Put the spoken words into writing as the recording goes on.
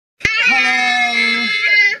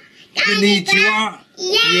Konnichiwa.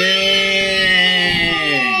 Yay!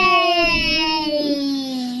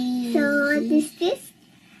 So what is this?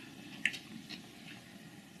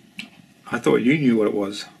 I thought you knew what it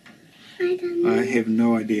was. I don't know. I have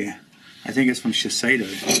no idea. I think it's from Shiseido.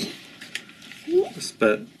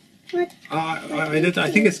 But What? I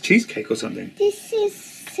think it's cheesecake or something. This is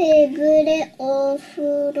Segure au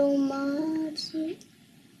fromage.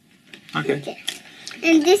 Okay.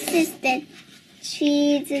 And this is the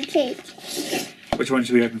cheesecake. Which one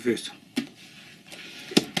should we open first?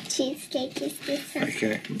 Cheesecake is this one.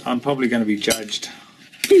 Okay. I'm probably going to be judged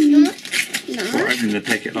No. for opening the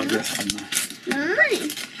packet like this. I don't know. Fine.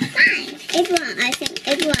 Everyone, I think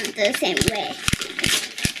everyone the same way.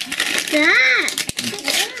 That.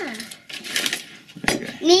 Okay.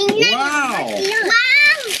 Wow.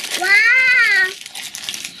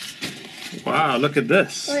 Wow, look at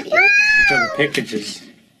this. What Look at the packages.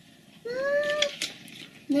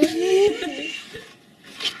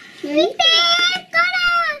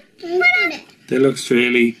 That looks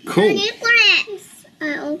really cool.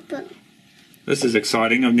 I open. This is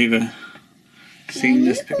exciting. I've never seen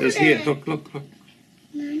this. This here. Look.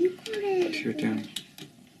 Tear it down.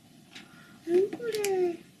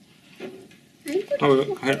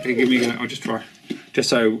 Oh, hey, give me a go. I'll just try. Just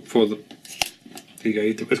so for the. There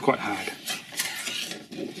you go. It's quite hard.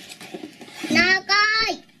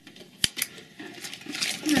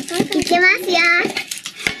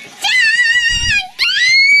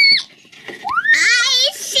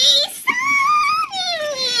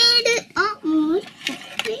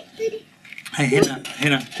 Hey, Hannah,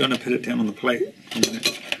 do you want to put it down on the plate? A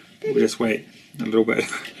minute. We'll just wait a little bit.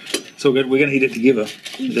 It's all good. We're going to eat it together.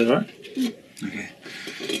 Is that all right? Okay.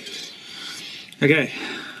 Okay.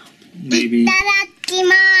 Maybe.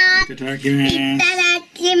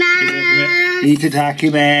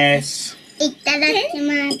 Itadakimasu.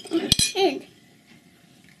 Itadakimasu.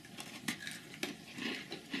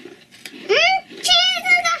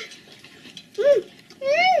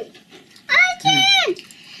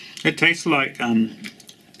 It tastes like, in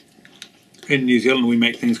New Zealand we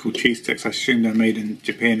make things called cheese sticks. I assume they're made in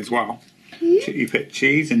Japan as well. You put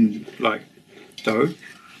cheese in like dough,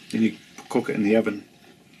 and you cook it in the oven.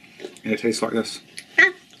 And it tastes like this.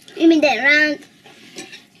 You mean the round,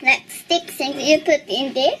 like sticks things you put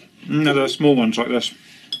in there? No, they're small ones like this.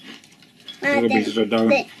 Little pieces of dough.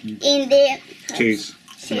 In the Cheese.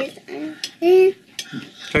 cheese.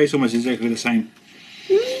 Tastes almost exactly the same.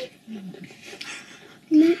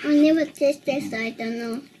 No, I never tasted this, I don't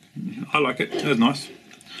know. I like it. It was nice.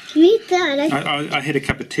 Me too, I like it. I had a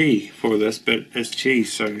cup of tea for this, but it's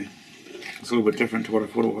cheese, so it's a little bit different to what I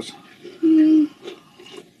thought it was.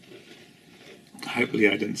 Hopefully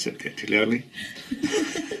I didn't sip that too loudly.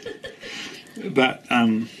 But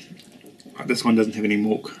this one doesn't have any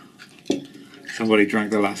milk. Somebody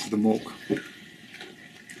drank the last of the milk.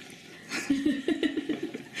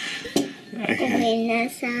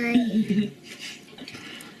 Okay.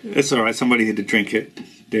 It's alright, somebody had to drink it.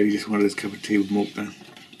 Daddy just wanted his cup of tea with milk though.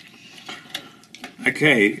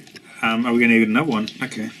 Okay, are we going to eat another one?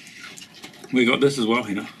 Okay. We got this as well,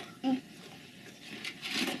 Hannah.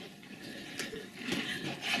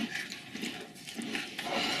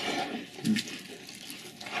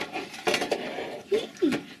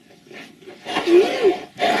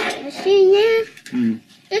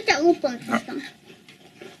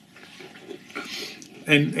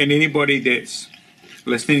 And anybody that's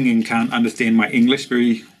listening and can't understand my English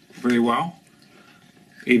very well,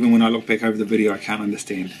 even when I look back over the video I can't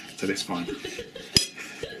understand, so that's fine.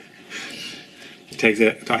 It takes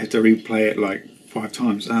it, I have to replay it like 5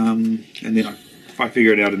 times, and then I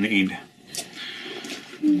figure it out in the end.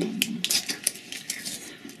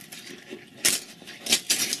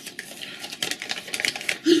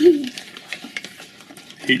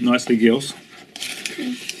 Eat nicely, girls.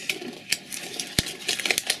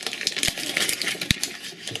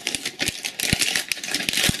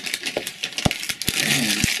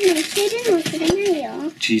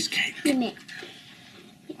 Cheesecake.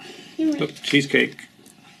 Look, cheesecake.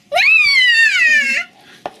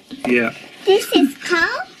 Yeah. This is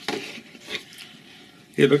cow?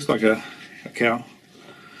 It looks like a cow.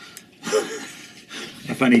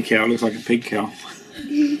 A funny cow. It looks like a pig cow.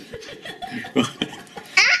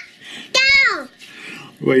 Cow!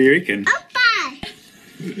 What do you reckon? Oppa!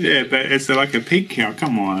 Yeah, but it's like a pig cow.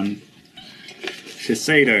 Come on.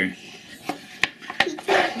 Shiseido.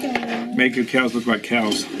 Make your cows look like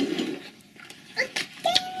cows.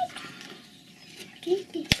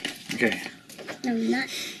 Okay. No, not.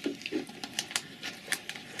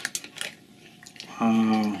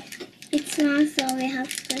 Wow. It's not, so we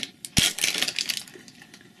have to.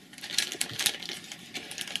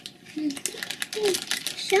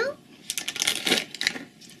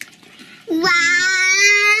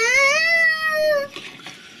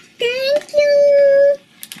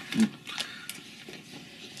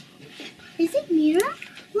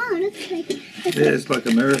 Yeah, it's like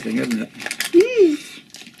a mirror thing, isn't it?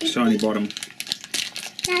 Shiny bottom.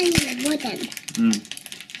 Shiny bottom.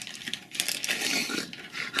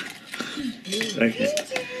 Okay.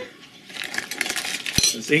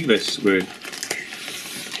 It's English word.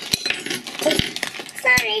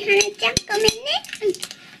 Sorry, Hana-chan. ごめんね。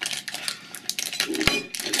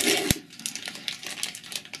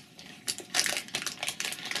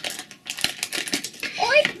おい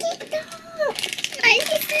しそう。おいし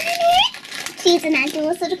そうね。チーズの味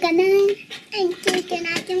もするかな。はい、チーズ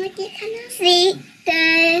の味もするかな。3、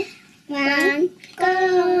2、1、GO。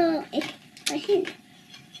これ変だ。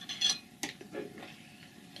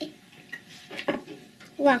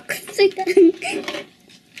うわ、くっついた。くっ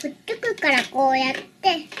つくからこうやって、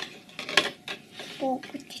こう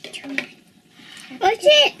くっついちゃう。おいしい。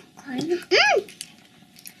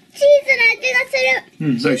チーズの味がする。美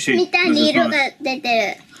味しい。みたいに色が出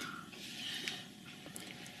て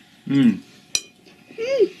る。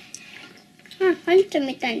ハント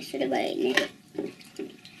みたいにすればいいね。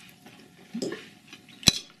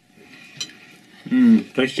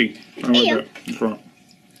Tasty. I like that. That's right.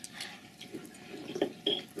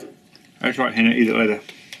 That's right, Hannah. Eat it later.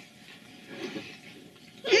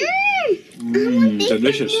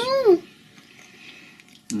 Delicious.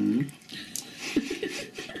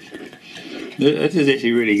 This is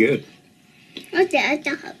actually really good. Okay, I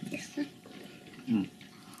don't have this one.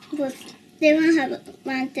 But they won't have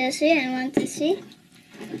 1, 2, 3 and 1, 2, 3.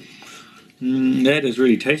 That is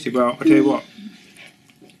really tasty. Well, I'll tell you what.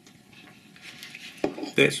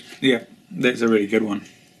 That's a really good one.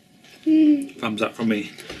 Thumbs up from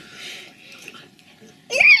me.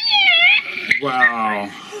 Wow.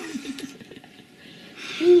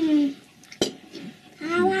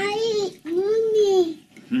 かわいい。海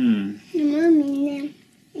ね。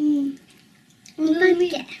お化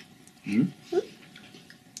け。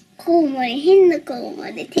コウモリ、変なコウモ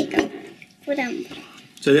リ、手がブランブラン。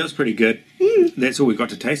So that was pretty good. That's all we got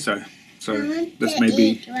to taste though. So this may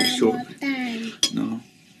be short. No.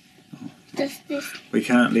 Just this. We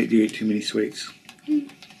can't let you eat too many sweets.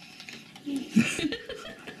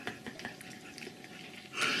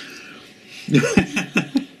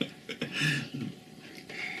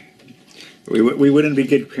 We wouldn't be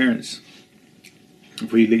good parents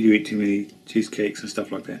if we let you eat too many cheesecakes and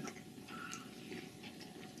stuff like that.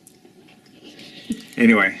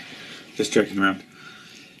 Anyway, just joking around.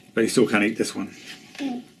 But you still can't eat this one.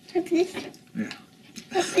 Have this. Yeah.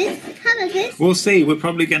 Have this. How about this? We'll see. We're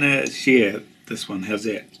probably going to share this one. How's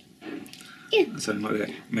that? Yeah. Something like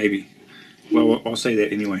that. Maybe. Well, I'll say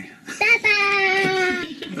that anyway. Bye-bye.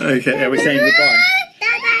 Okay, are we saying goodbye?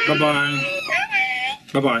 Bye-bye.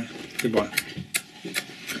 Bye-bye. Bye-bye. Goodbye.